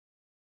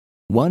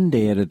One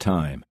Day at a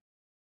Time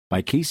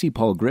by Casey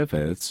Paul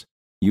Griffiths,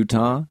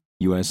 Utah,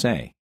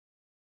 USA.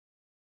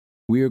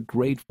 We are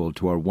grateful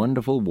to our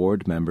wonderful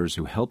ward members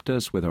who helped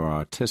us with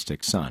our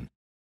autistic son.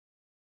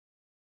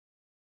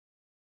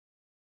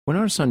 When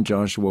our son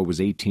Joshua was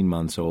 18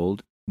 months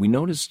old, we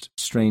noticed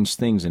strange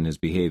things in his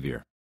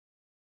behavior.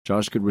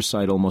 Josh could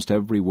recite almost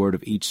every word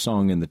of each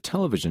song in the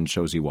television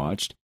shows he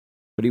watched,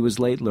 but he was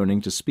late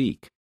learning to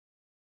speak.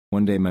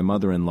 One day my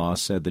mother-in-law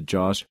said that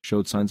Josh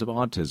showed signs of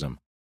autism.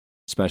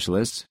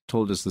 Specialists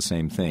told us the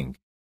same thing.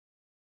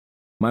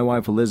 My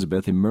wife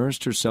Elizabeth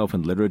immersed herself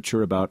in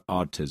literature about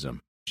autism.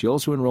 She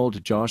also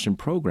enrolled Josh in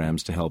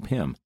programs to help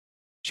him.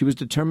 She was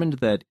determined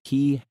that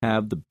he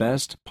have the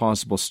best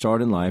possible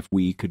start in life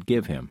we could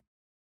give him.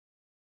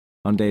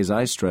 On days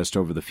I stressed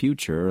over the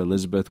future,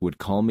 Elizabeth would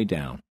calm me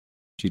down.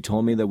 She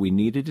told me that we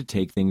needed to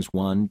take things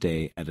one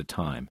day at a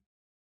time.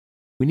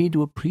 We need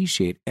to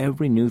appreciate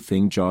every new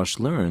thing Josh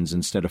learns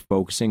instead of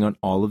focusing on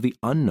all of the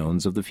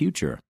unknowns of the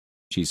future,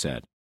 she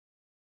said.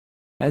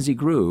 As he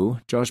grew,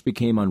 Josh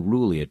became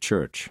unruly at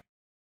church.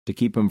 To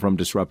keep him from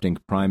disrupting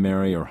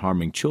primary or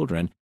harming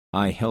children,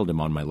 I held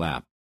him on my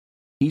lap.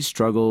 He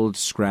struggled,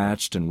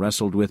 scratched, and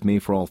wrestled with me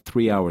for all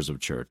 3 hours of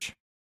church.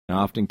 I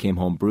often came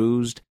home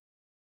bruised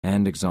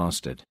and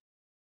exhausted.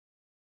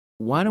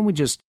 Why don't we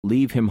just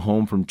leave him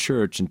home from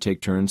church and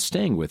take turns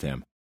staying with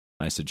him?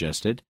 I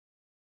suggested.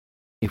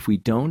 If we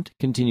don't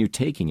continue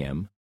taking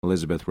him,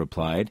 Elizabeth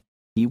replied,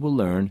 he will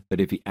learn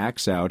that if he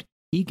acts out,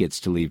 he gets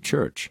to leave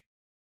church.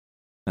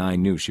 I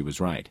knew she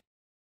was right.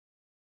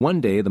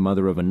 One day, the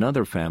mother of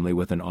another family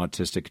with an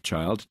autistic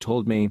child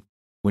told me,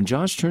 when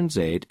Josh turns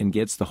 8 and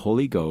gets the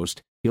Holy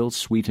Ghost, he'll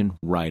sweeten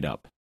right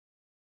up.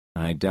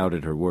 I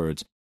doubted her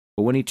words,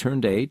 but when he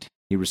turned 8,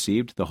 he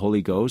received the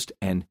Holy Ghost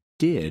and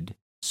did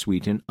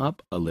sweeten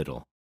up a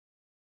little.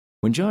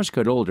 When Josh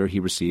got older, he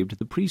received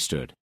the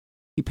priesthood.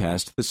 He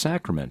passed the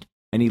sacrament,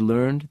 and he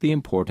learned the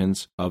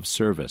importance of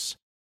service.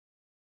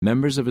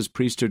 Members of his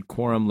priesthood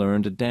quorum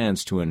learned to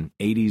dance to an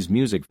 80s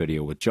music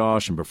video with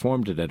Josh and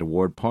performed it at a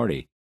ward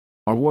party.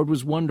 Our ward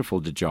was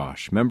wonderful to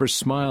Josh. Members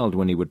smiled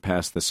when he would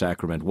pass the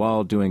sacrament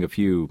while doing a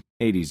few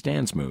 80s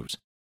dance moves.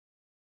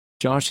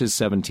 Josh is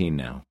 17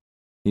 now.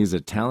 He is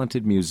a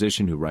talented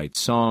musician who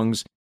writes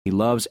songs. He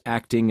loves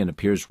acting and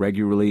appears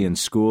regularly in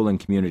school and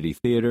community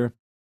theater.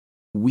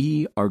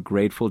 We are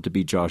grateful to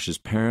be Josh's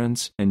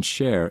parents and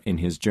share in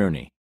his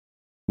journey.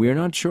 We are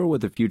not sure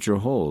what the future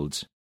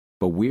holds,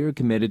 but we're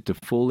committed to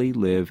fully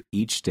live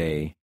each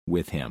day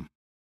with him.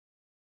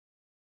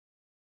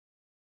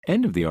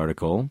 End of the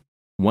article,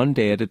 One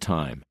Day at a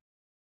Time.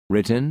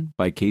 Written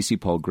by Casey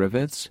Paul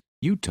Griffiths,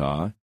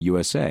 Utah,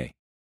 USA.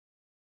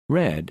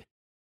 Read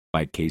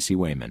by Casey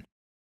Wayman.